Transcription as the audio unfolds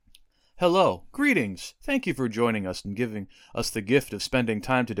Hello, greetings. Thank you for joining us and giving us the gift of spending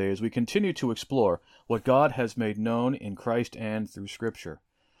time today as we continue to explore what God has made known in Christ and through Scripture.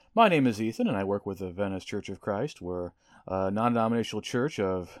 My name is Ethan, and I work with the Venice Church of Christ. We're a non-denominational church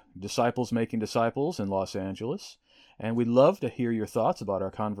of disciples making disciples in Los Angeles, and we'd love to hear your thoughts about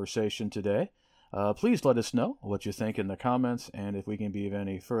our conversation today. Please let us know what you think in the comments, and if we can be of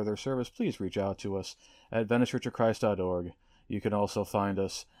any further service, please reach out to us at VeniceChurchOfChrist.org. You can also find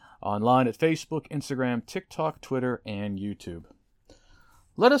us online at Facebook, Instagram, TikTok, Twitter, and YouTube.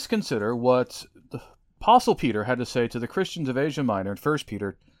 Let us consider what the Apostle Peter had to say to the Christians of Asia Minor in 1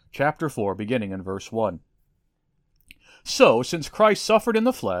 Peter chapter 4, beginning in verse 1. So, since Christ suffered in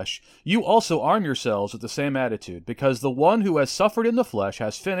the flesh, you also arm yourselves with the same attitude, because the one who has suffered in the flesh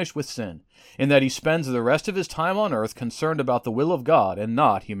has finished with sin, in that he spends the rest of his time on earth concerned about the will of God and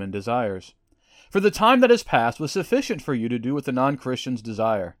not human desires. For the time that has passed was sufficient for you to do what the non-Christians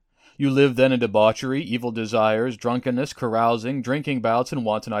desire. You live then in debauchery, evil desires, drunkenness, carousing, drinking bouts, and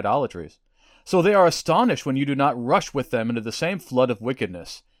wanton idolatries. So they are astonished when you do not rush with them into the same flood of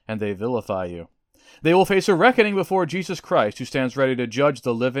wickedness, and they vilify you. They will face a reckoning before Jesus Christ, who stands ready to judge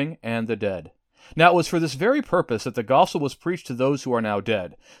the living and the dead. Now it was for this very purpose that the gospel was preached to those who are now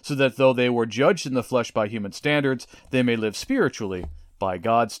dead, so that though they were judged in the flesh by human standards, they may live spiritually by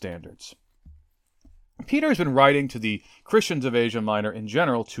God's standards. Peter has been writing to the Christians of Asia Minor in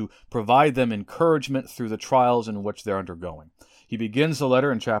general to provide them encouragement through the trials in which they're undergoing. He begins the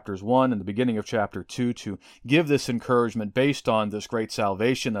letter in chapters 1 and the beginning of chapter 2 to give this encouragement based on this great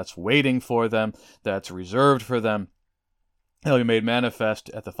salvation that's waiting for them, that's reserved for them. They'll be made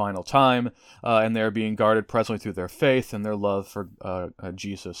manifest at the final time, and they're being guarded presently through their faith and their love for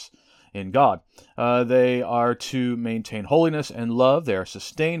Jesus in God. They are to maintain holiness and love. They are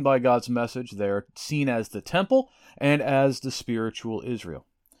sustained by God's message. They are seen as the temple and as the spiritual Israel.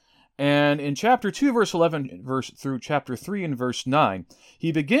 And in chapter 2, verse 11, through chapter 3 and verse 9,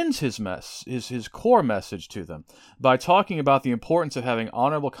 he begins his core message to them by talking about the importance of having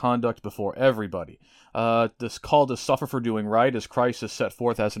honorable conduct before everybody. This call to suffer for doing right as Christ is set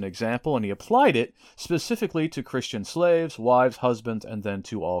forth as an example, and he applied it specifically to Christian slaves, wives, husbands, and then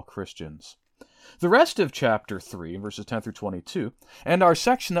to all Christians. The rest of chapter 3, verses 10 through 22, and our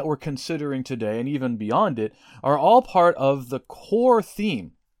section that we're considering today, and even beyond it, are all part of the core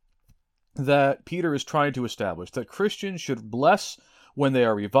theme that Peter is trying to establish, that Christians should bless when they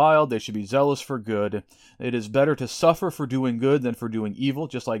are reviled, they should be zealous for good. It is better to suffer for doing good than for doing evil,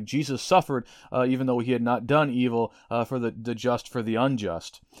 just like Jesus suffered, even though he had not done evil, for the just for the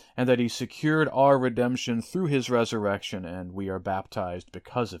unjust, and that he secured our redemption through his resurrection, and we are baptized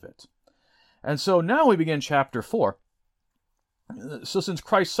because of it. And so now we begin chapter 4. So since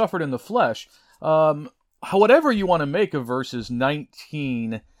Christ suffered in the flesh, whatever you want to make of verses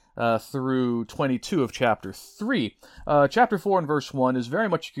 19 through 22 of chapter 3. Chapter 4 and verse 1 is very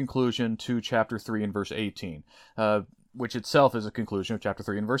much a conclusion to chapter 3 and verse 18, which itself is a conclusion of chapter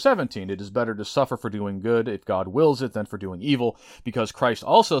 3 and verse 17. It is better to suffer for doing good, if God wills it, than for doing evil, because Christ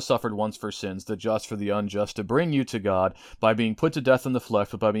also suffered once for sins, the just for the unjust, to bring you to God by being put to death in the flesh,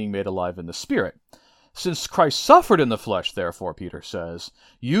 but by being made alive in the Spirit. Since Christ suffered in the flesh, therefore, Peter says,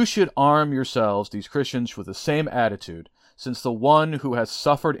 you should arm yourselves, these Christians, with the same attitude, since the one who has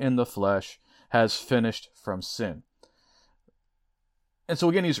suffered in the flesh has finished from sin. And so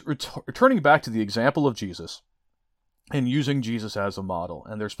again, he's returning back to the example of Jesus and using Jesus as a model,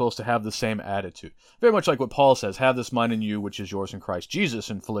 and they're supposed to have the same attitude. Very much like what Paul says, have this mind in you, which is yours in Christ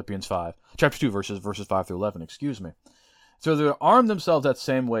Jesus, in Philippians 5, chapter 2, verses 5 through 11, So they arm themselves that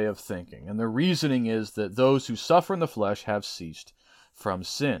same way of thinking, and the reasoning is that those who suffer in the flesh have ceased from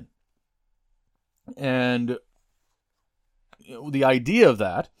sin. And the idea of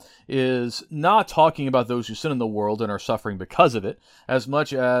that is not talking about those who sin in the world and are suffering because of it, as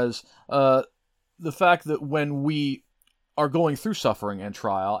much as the fact that when we are going through suffering and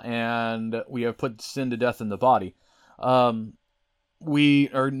trial, and we have put sin to death in the body, we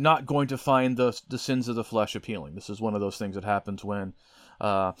are not going to find the sins of the flesh appealing. This is one of those things that happens when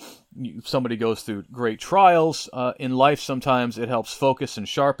somebody goes through great trials in life. Sometimes it helps focus and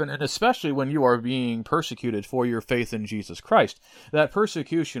sharpen, and especially when you are being persecuted for your faith in Jesus Christ. That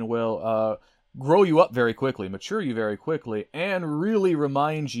persecution will grow you up very quickly, mature you very quickly, and really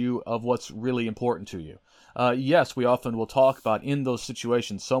remind you of what's really important to you. Yes, we often will talk about in those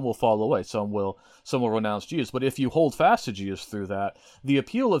situations, some will fall away, some will renounce Jesus. But if you hold fast to Jesus through that, the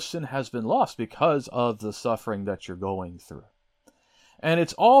appeal of sin has been lost because of the suffering that you're going through. And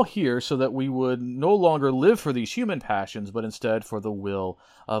it's all here so that we would no longer live for these human passions, but instead for the will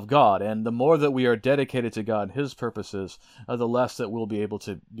of God. And the more that we are dedicated to God and His purposes, the less that we'll be able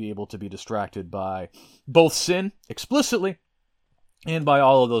to be distracted by both sin explicitly and by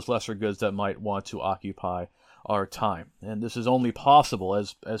all of those lesser goods that might want to occupy our time. And this is only possible,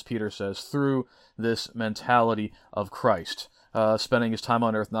 as Peter says, through this mentality of Christ, spending his time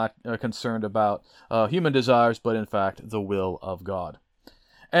on earth not concerned about human desires, but in fact the will of God.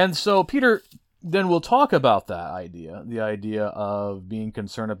 And so Peter then will talk about that idea, the idea of being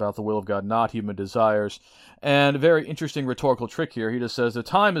concerned about the will of God, not human desires. And a very interesting rhetorical trick here. He just says, the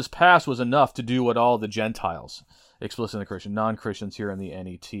time is past was enough to do what all the Gentiles, explicit in the Christian, non-Christians here in the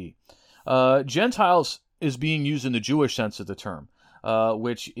NET. Gentiles is being used in the Jewish sense of the term,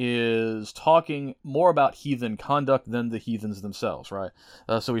 which is talking more about heathen conduct than the heathens themselves, right?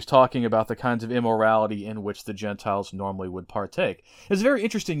 So he's talking about the kinds of immorality in which the Gentiles normally would partake. It's a very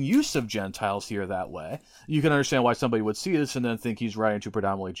interesting use of Gentiles here that way. You can understand why somebody would see this and then think he's writing to a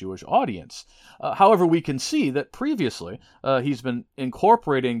predominantly Jewish audience. However, we can see that previously he's been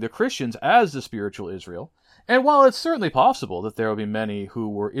incorporating the Christians as the spiritual Israel. And while it's certainly possible that there will be many who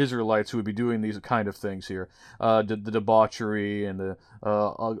were Israelites who would be doing these kind of things here, the debauchery and the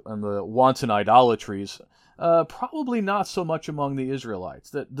wanton idolatries, probably not so much among the Israelites.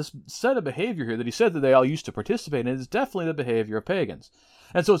 That this set of behavior here that he said that they all used to participate in is definitely the behavior of pagans.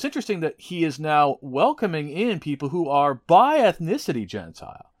 And so it's interesting that he is now welcoming in people who are by ethnicity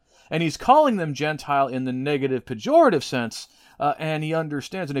Gentile. And he's calling them Gentile in the negative pejorative sense, and he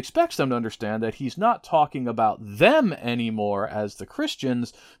understands and expects them to understand that he's not talking about them anymore as the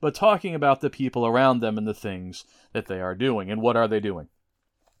Christians, but talking about the people around them and the things that they are doing. And what are they doing?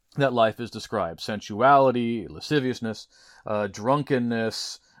 That life is described: sensuality, lasciviousness,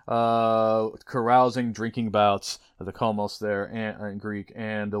 drunkenness, carousing, drinking bouts, the komos there in Greek,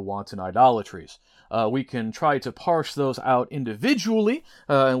 and the wanton idolatries. We can try to parse those out individually,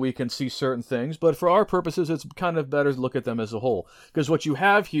 and we can see certain things, but for our purposes, it's kind of better to look at them as a whole. Because what you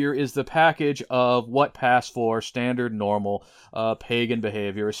have here is the package of what passed for standard, normal, pagan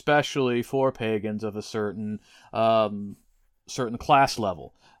behavior, especially for pagans of a certain class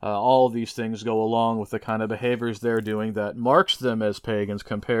level. All of these things go along with the kind of behaviors they're doing that marks them as pagans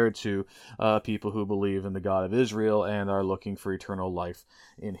compared to people who believe in the God of Israel and are looking for eternal life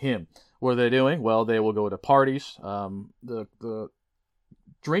in Him. What are they doing? Well, they will go to parties. The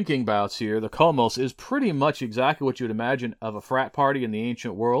drinking bouts here, the komos, is pretty much exactly what you would imagine of a frat party in the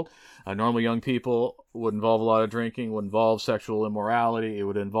ancient world. Normally young people would involve a lot of drinking, would involve sexual immorality, it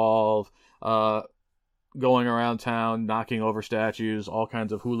would involve going around town, knocking over statues, all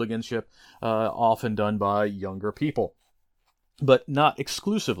kinds of hooliganship, often done by younger people, but not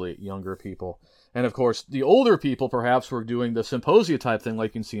exclusively younger people. And of course, the older people perhaps were doing the symposia type thing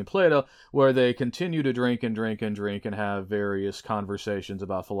like you can see in Plato, where they continue to drink and drink and drink and have various conversations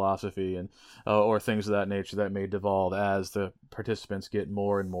about philosophy and or things of that nature that may devolve as the participants get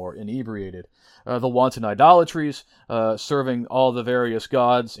more and more inebriated. The wanton idolatries, serving all the various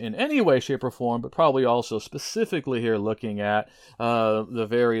gods in any way, shape, or form, but probably also specifically here looking at the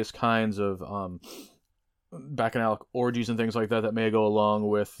various kinds of bacchanalic orgies and things like that may go along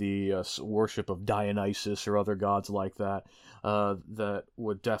with the worship of Dionysus or other gods like that, that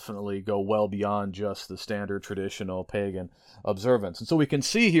would definitely go well beyond just the standard traditional pagan observance. And so we can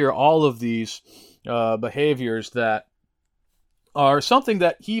see here all of these behaviors that are something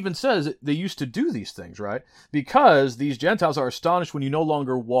that he even says they used to do these things, right? Because these Gentiles are astonished when you no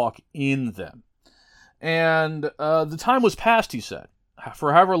longer walk in them. And the time was past, he said,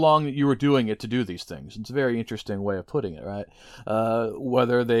 for however long you were doing it to do these things. It's a very interesting way of putting it, right?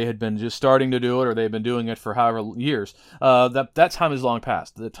 Whether they had been just starting to do it or they've been doing it for however years, that time is long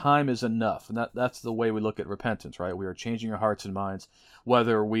past. The time is enough. And that's the way we look at repentance, right? We are changing our hearts and minds.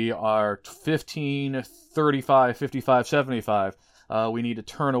 Whether we are 15, 35, 55, 75, we need to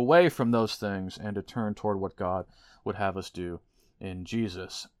turn away from those things and to turn toward what God would have us do in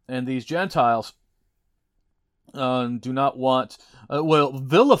Jesus. And these Gentiles do not want,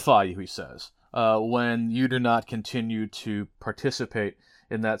 vilify you, he says, when you do not continue to participate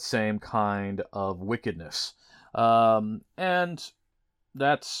in that same kind of wickedness. And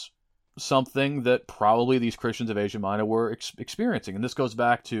that's something that probably these Christians of Asia Minor were experiencing. And this goes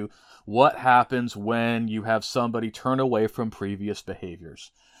back to what happens when you have somebody turn away from previous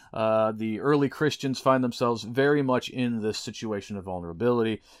behaviors. The early Christians find themselves very much in this situation of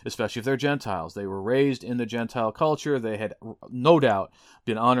vulnerability, especially if they're Gentiles. They were raised in the Gentile culture. They had no doubt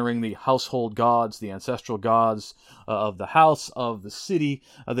been honoring the household gods, the ancestral gods of the house, of the city.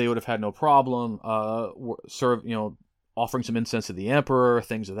 They would have had no problem offering some incense to the emperor,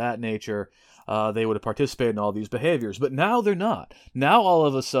 things of that nature. They would have participated in all these behaviors. But now they're not. Now all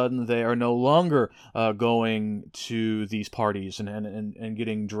of a sudden they are no longer going to these parties and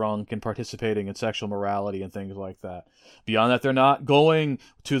getting drunk and participating in sexual morality and things like that. Beyond that, they're not going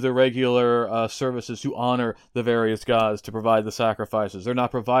to the regular services to honor the various gods, to provide the sacrifices. They're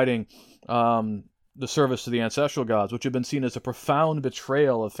not providing the service to the ancestral gods, which have been seen as a profound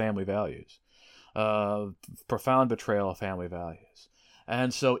betrayal of family values.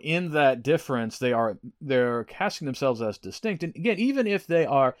 And so in that difference, they're casting themselves as distinct. And again, even if they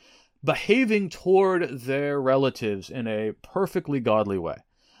are behaving toward their relatives in a perfectly godly way,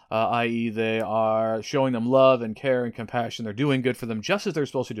 i.e. they are showing them love and care and compassion, they're doing good for them just as they're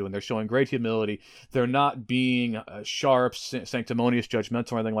supposed to do, and they're showing great humility, they're not being sharp, sanctimonious,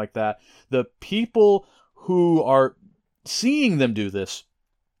 judgmental, or anything like that. The people who are seeing them do this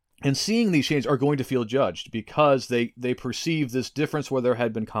and seeing these changes are going to feel judged because they perceive this difference where there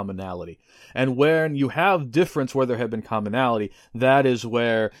had been commonality. And when you have difference where there had been commonality, that is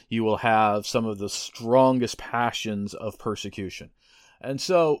where you will have some of the strongest passions of persecution. And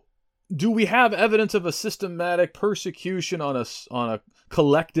so, do we have evidence of a systematic persecution on a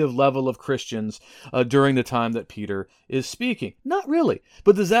collective level of Christians during the time that Peter is speaking? Not really.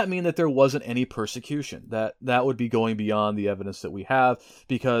 But does that mean that there wasn't any persecution? That would be going beyond the evidence that we have,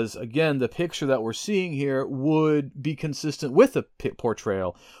 because again, the picture that we're seeing here would be consistent with the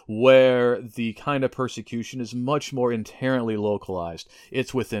portrayal where the kind of persecution is much more inherently localized.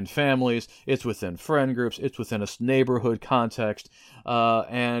 It's within families, it's within friend groups, it's within a neighborhood context,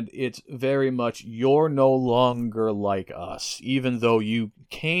 and it's very much, you're no longer like us, even though you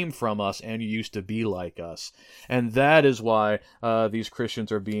came from us and you used to be like us. And that is why these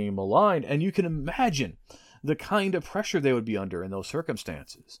Christians are being maligned. And you can imagine the kind of pressure they would be under in those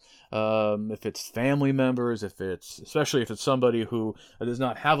circumstances. If it's family members, especially if it's somebody who does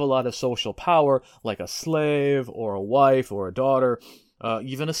not have a lot of social power, like a slave or a wife or a daughter,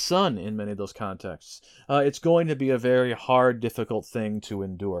 even a son in many of those contexts, it's going to be a very hard, difficult thing to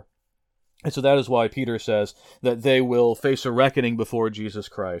endure. And so that is why Peter says that they will face a reckoning before Jesus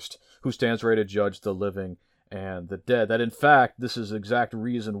Christ, who stands ready to judge the living and the dead. That in fact, this is the exact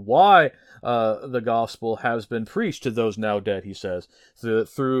reason why the gospel has been preached to those now dead, he says. Though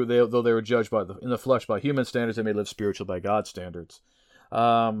they were judged in the flesh by human standards, they may live spiritually by God's standards.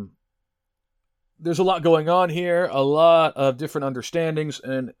 There's a lot going on here, a lot of different understandings,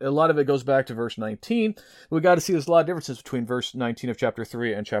 and a lot of it goes back to verse 19. We got to see there's a lot of differences between verse 19 of chapter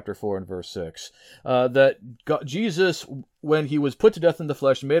 3 and chapter 4 and verse 6. Jesus, when he was put to death in the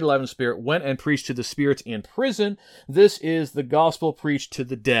flesh and made alive in the spirit, went and preached to the spirits in prison. This is the gospel preached to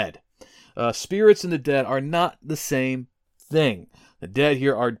the dead. Spirits and the dead are not the same thing. The dead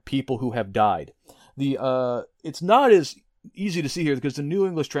here are people who have died. It's not as easy to see here because the New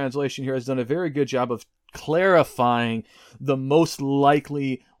English translation here has done a very good job of clarifying the most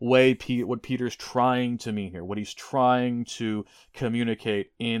likely way what Peter's trying to mean here, what he's trying to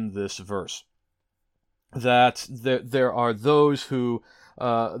communicate in this verse. That there are those who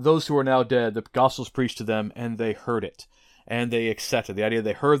are now dead, the gospel's preached to them, and they heard it. And they accepted. The idea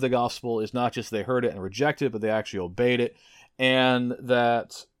they heard the gospel is not just they heard it and rejected it, but they actually obeyed it. And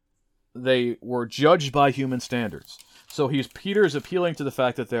that they were judged by human standards. So Peter is appealing to the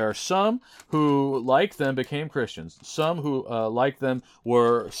fact that there are some who, like them, became Christians. Some who, like them,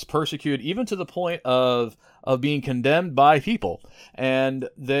 were persecuted, even to the point of being condemned by people. And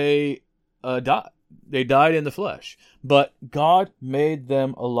they died. They died in the flesh. But God made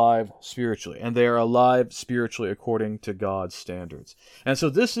them alive spiritually. And they are alive spiritually according to God's standards. And so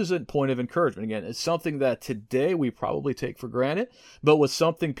this is a point of encouragement. Again, it's something that today we probably take for granted, but was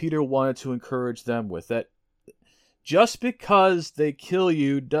something Peter wanted to encourage them with. That just because they kill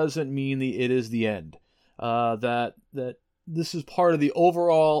you doesn't mean that it is the end. That this is part of the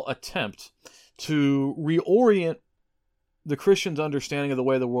overall attempt to reorient the Christian's understanding of the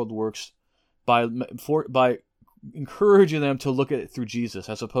way the world works by encouraging them to look at it through Jesus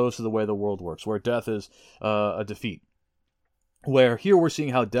as opposed to the way the world works, where death is a defeat. Where here we're seeing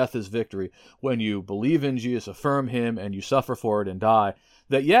how death is victory. When you believe in Jesus, affirm him, and you suffer for it and die,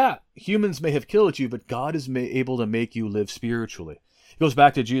 that humans may have killed you, but God is able to make you live spiritually. It goes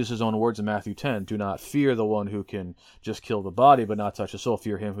back to Jesus' own words in Matthew 10. Do not fear the one who can just kill the body, but not touch the soul.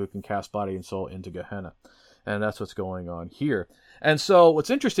 Fear him who can cast body and soul into Gehenna. And that's what's going on here. And so what's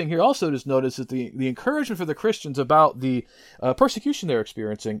interesting here also to notice is the encouragement for the Christians about the persecution they're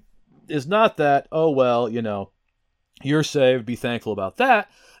experiencing is not that, you're saved, be thankful about that.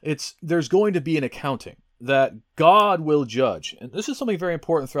 There's going to be an accounting. that God will judge. And this is something very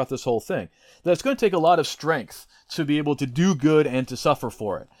important throughout this whole thing. That it's going to take a lot of strength to be able to do good and to suffer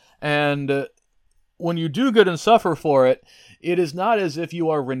for it. And when you do good and suffer for it, it is not as if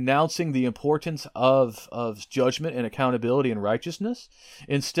you are renouncing the importance of judgment and accountability and righteousness.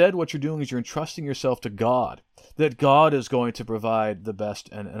 Instead, what you're doing is you're entrusting yourself to God, that God is going to provide the best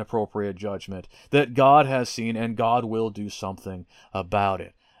and appropriate judgment, that God has seen and God will do something about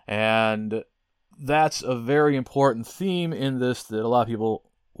it. And that's a very important theme in this that a lot of people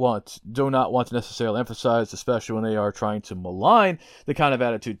do not want to necessarily emphasize, especially when they are trying to malign the kind of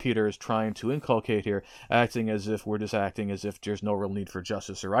attitude Peter is trying to inculcate here, acting as if we're just acting as if there's no real need for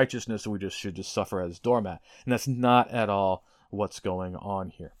justice or righteousness, we just should just suffer as doormat. And that's not at all what's going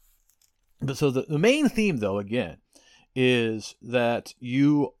on here. But so the main theme, though, again, is that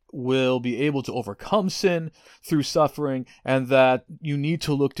you will be able to overcome sin through suffering, and that you need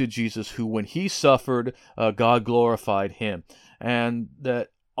to look to Jesus, who, when he suffered, God glorified him. And that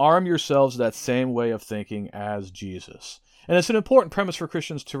arm yourselves that same way of thinking as Jesus. And it's an important premise for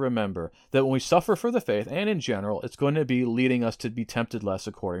Christians to remember that when we suffer for the faith, and in general, it's going to be leading us to be tempted less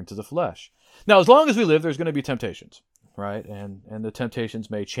according to the flesh. Now, as long as we live, there's going to be temptations, right? And the temptations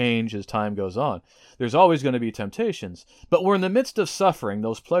may change as time goes on. There's always going to be temptations. But we're in the midst of suffering.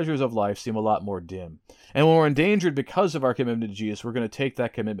 Those pleasures of life seem a lot more dim. And when we're endangered because of our commitment to Jesus, we're going to take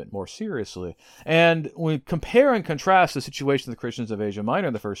that commitment more seriously. And when we compare and contrast the situation of the Christians of Asia Minor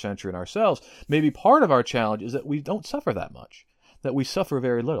in the first century and ourselves, maybe part of our challenge is that we don't suffer that much, that we suffer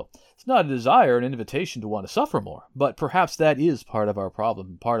very little. It's not a desire, an invitation to want to suffer more, but perhaps that is part of our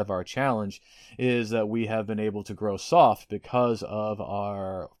problem. Part of our challenge is that we have been able to grow soft because of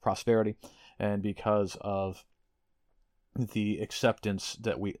our prosperity and because of the acceptance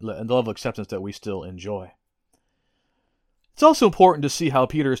that the level of acceptance that we still enjoy. It's also important to see how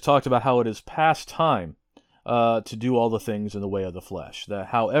Peter has talked about how it is past time to do all the things in the way of the flesh, that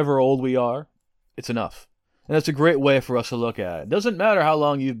however old we are, it's enough. And that's a great way for us to look at it. It doesn't matter how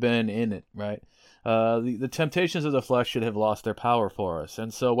long you've been in it, right? The temptations of the flesh should have lost their power for us.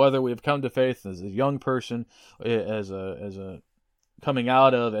 And so whether we have come to faith as a young person, as a coming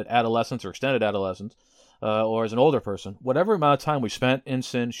out of adolescence or extended adolescence, or as an older person, whatever amount of time we spent in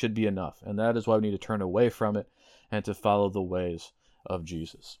sin should be enough. And that is why we need to turn away from it and to follow the ways of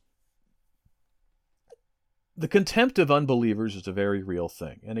Jesus. The contempt of unbelievers is a very real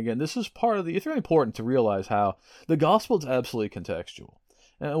thing. And again, this is it's very important to realize how the gospel is absolutely contextual.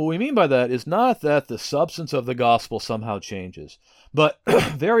 And what we mean by that is not that the substance of the gospel somehow changes, but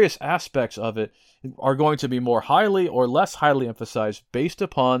various aspects of it are going to be more highly or less highly emphasized based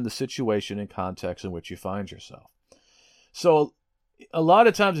upon the situation and context in which you find yourself. So a lot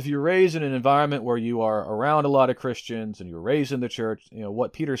of times if you're raised in an environment where you are around a lot of Christians and you're raised in the church,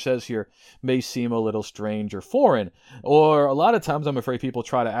 what Peter says here may seem a little strange or foreign. Or a lot of times I'm afraid people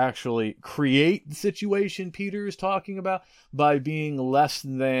try to actually create the situation Peter is talking about by being less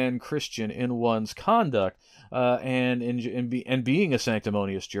than Christian in one's conduct and being a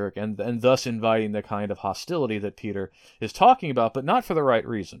sanctimonious jerk and thus inviting the kind of hostility that Peter is talking about, but not for the right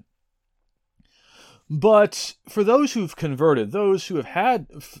reason. But for those who've converted, those who have had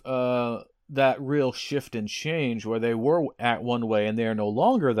that real shift and change where they were at one way and they are no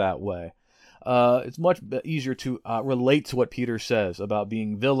longer that way, it's much easier to relate to what Peter says about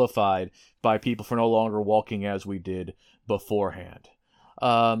being vilified by people for no longer walking as we did beforehand.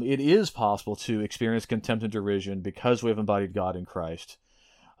 It is possible to experience contempt and derision because we have embodied God in Christ.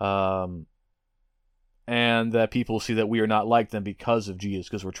 And that people see that we are not like them because of Jesus,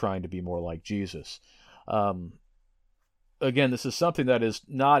 because we're trying to be more like Jesus. Again, this is something that is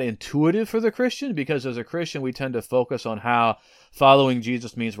not intuitive for the Christian, because as a Christian, we tend to focus on how following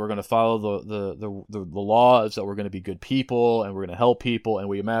Jesus means we're going to follow the laws, that we're going to be good people, and we're going to help people, and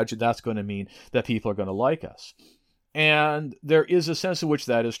we imagine that's going to mean that people are going to like us. And there is a sense in which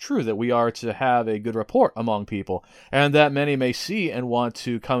that is true, that we are to have a good report among people, and that many may see and want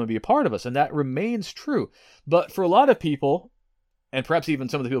to come and be a part of us, and that remains true. But for a lot of people, and perhaps even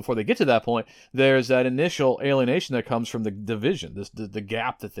some of the people before they get to that point, there's that initial alienation that comes from the division, the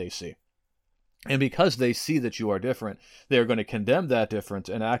gap that they see. And because they see that you are different, they're going to condemn that difference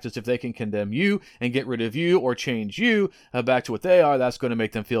and act as if they can condemn you and get rid of you or change you back to what they are. That's going to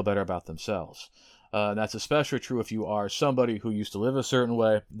make them feel better about themselves. And that's especially true if you are somebody who used to live a certain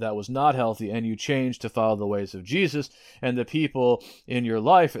way that was not healthy, and you change to follow the ways of Jesus. And the people in your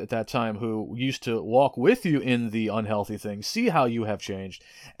life at that time who used to walk with you in the unhealthy things see how you have changed,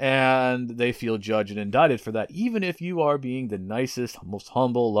 and they feel judged and indicted for that, even if you are being the nicest, most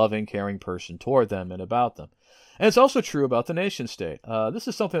humble, loving, caring person toward them and about them. And it's also true about the nation state. This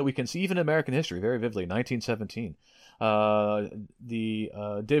is something that we can see even in American history very vividly. 1917.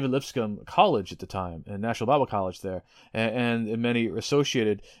 The David Lipscomb College at the time, and National Bible College there, and many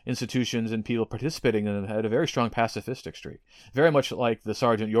associated institutions and people participating in them had a very strong pacifistic streak, very much like the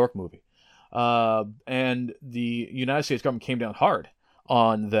Sergeant York movie. And the United States government came down hard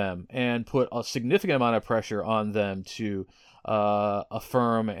on them and put a significant amount of pressure on them to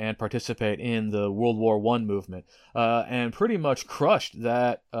affirm and participate in the World War I movement, and pretty much crushed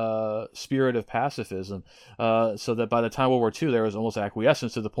that spirit of pacifism, so that by the time World War II, there was almost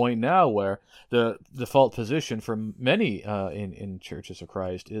acquiescence, to the point now where the default position for many in Churches of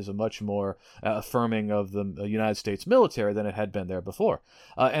Christ is a much more affirming of the United States military than it had been there before.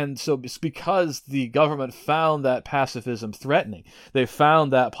 And so it's because the government found that pacifism threatening. They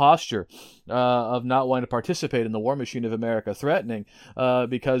found that posture of not wanting to participate in the war machine of America threatening,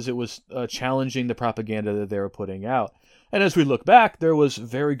 because it was challenging the propaganda that they were putting out. And as we look back, there was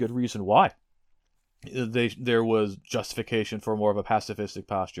very good reason why. There was justification for more of a pacifistic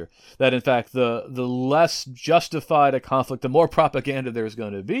posture. That in fact, the less justified a conflict, the more propaganda there's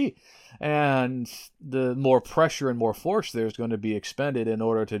going to be, and the more pressure and more force there's going to be expended in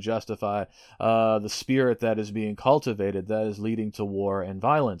order to justify the spirit that is being cultivated, that is leading to war and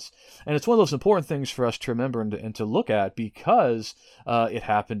violence. And it's one of those important things for us to remember and to look at, because it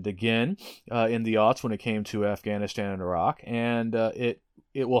happened again in the aughts when it came to Afghanistan and Iraq, and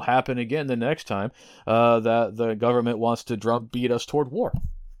it will happen again the next time that the government wants to beat us toward war.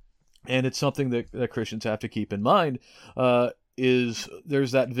 And it's something that Christians have to keep in mind, is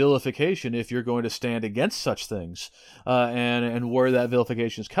there's that vilification if you're going to stand against such things. And where that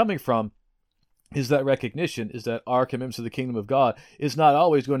vilification is coming from is that recognition, is that our commitment to the kingdom of God is not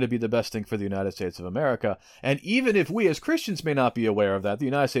always going to be the best thing for the United States of America. And even if we as Christians may not be aware of that, the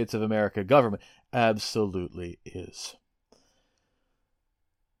United States of America government absolutely is.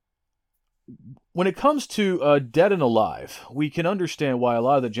 When it comes to dead and alive, we can understand why a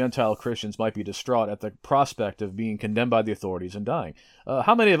lot of the Gentile Christians might be distraught at the prospect of being condemned by the authorities and dying.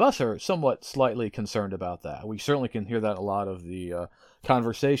 How many of us are somewhat slightly concerned about that? We certainly can hear that in a lot of the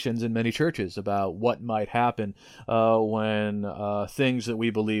conversations in many churches about what might happen when things that we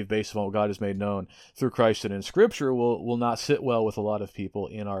believe based on what God has made known through Christ and in Scripture will not sit well with a lot of people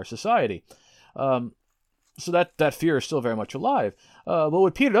in our society. So that fear is still very much alive. But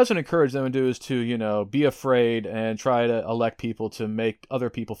what Peter doesn't encourage them to do is to, be afraid and try to elect people to make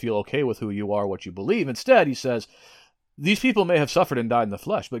other people feel okay with who you are, what you believe. Instead, he says, these people may have suffered and died in the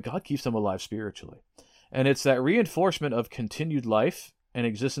flesh, but God keeps them alive spiritually. And it's that reinforcement of continued life and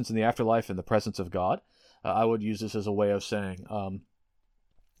existence in the afterlife in the presence of God. I would use this as a way of saying,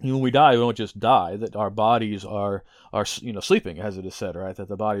 when we die, we don't just die, that our bodies are sleeping, as it is said, right? That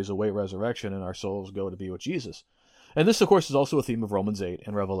the bodies await resurrection and our souls go to be with Jesus. And this, of course, is also a theme of Romans 8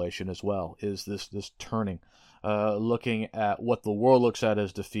 and Revelation as well, is this turning, looking at what the world looks at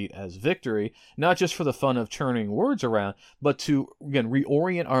as defeat as victory, not just for the fun of turning words around, but to, again,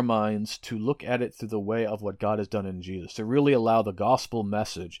 reorient our minds to look at it through the way of what God has done in Jesus, to really allow the gospel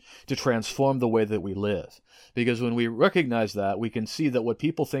message to transform the way that we live. Because when we recognize that, we can see that what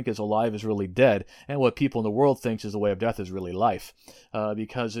people think is alive is really dead, and what people in the world thinks is the way of death is really life,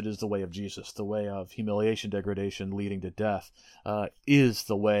 because it is the way of Jesus, the way of humiliation, degradation, leading to death, is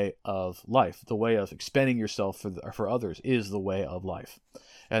the way of life. The way of expending yourself for others is the way of life.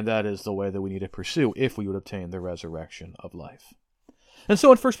 And that is the way that we need to pursue if we would obtain the resurrection of life. And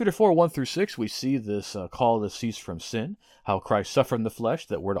so in 1 Peter 4, 1-6, we see this call to cease from sin, how Christ suffered in the flesh,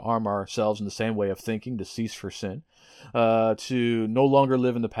 that we're to arm ourselves in the same way of thinking to cease for sin, to no longer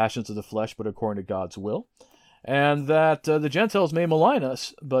live in the passions of the flesh, but according to God's will, and that the Gentiles may malign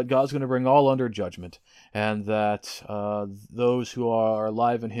us, but God's going to bring all under judgment, and that those who are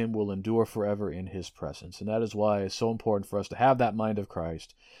alive in Him will endure forever in His presence. And that is why it's so important for us to have that mind of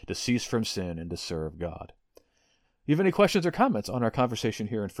Christ, to cease from sin and to serve God. If you have any questions or comments on our conversation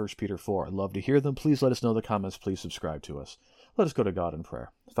here in 1 Peter 4, I'd love to hear them. Please let us know in the comments. Please subscribe to us. Let us go to God in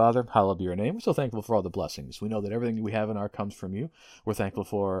prayer. Father, hallowed be your name. We're so thankful for all the blessings. We know that everything we have in our comes from you. We're thankful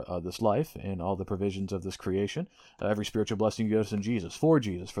for this life and all the provisions of this creation. Every spiritual blessing you give us in Jesus, for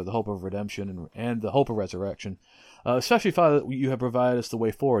the hope of redemption and the hope of resurrection. Especially, Father, you have provided us the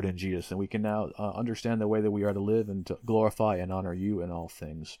way forward in Jesus, and we can now understand the way that we are to live and to glorify and honor you in all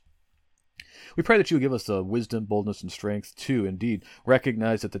things. We pray that you would give us the wisdom, boldness, and strength to indeed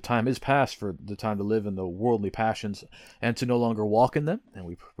recognize that the time is past for the time to live in the worldly passions and to no longer walk in them. And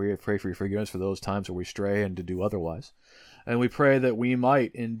we pray for your forgiveness for those times where we stray and to do otherwise. And we pray that we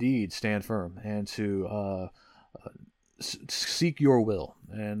might indeed stand firm and to seek your will,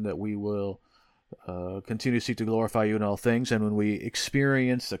 and that we will continue to seek to glorify you in all things. And when we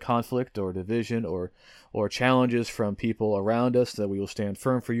experience a conflict or division or challenges from people around us, that we will stand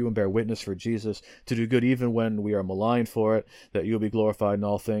firm for you and bear witness for Jesus, to do good even when we are maligned for it, that you will be glorified in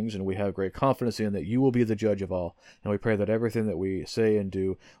all things, and we have great confidence in that you will be the judge of all. And we pray that everything that we say and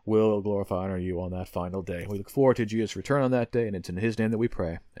do will glorify and honor you on that final day. We look forward to Jesus' return on that day, and it's in his name that we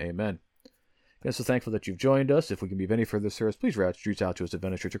pray. Amen. Again, so thankful that you've joined us. If we can be of any further service, please reach out to us at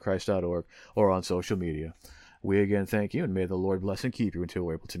VeniceChurchOfChrist.org or on social media. We again thank you, and may the Lord bless and keep you until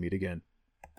we're able to meet again.